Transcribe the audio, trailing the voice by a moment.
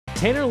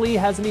Tanner Lee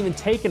hasn't even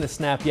taken a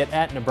snap yet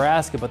at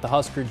Nebraska, but the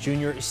Husker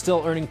junior is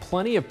still earning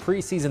plenty of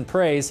preseason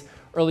praise.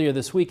 Earlier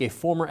this week, a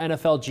former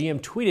NFL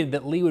GM tweeted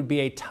that Lee would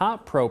be a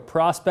top pro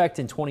prospect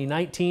in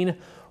 2019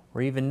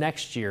 or even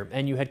next year.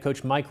 NU head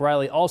coach Mike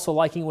Riley also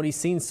liking what he's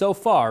seen so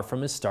far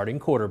from his starting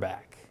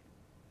quarterback.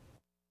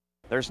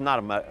 There's not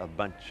a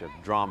bunch of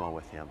drama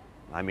with him.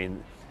 I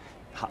mean,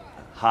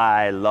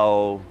 high,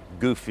 low,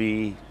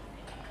 goofy,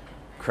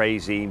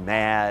 crazy,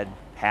 mad,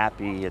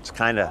 happy. It's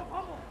kind of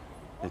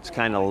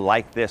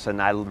like this,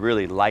 and I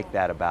really like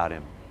that about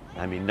him.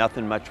 I mean,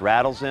 nothing much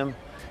rattles him.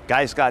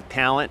 Guy's got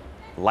talent,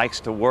 likes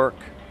to work.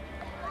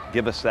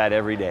 Give us that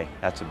every day.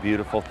 That's a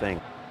beautiful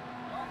thing.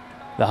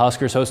 The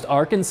Huskers host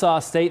Arkansas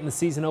State in the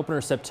season opener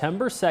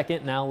September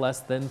 2nd, now less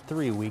than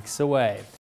 3 weeks away.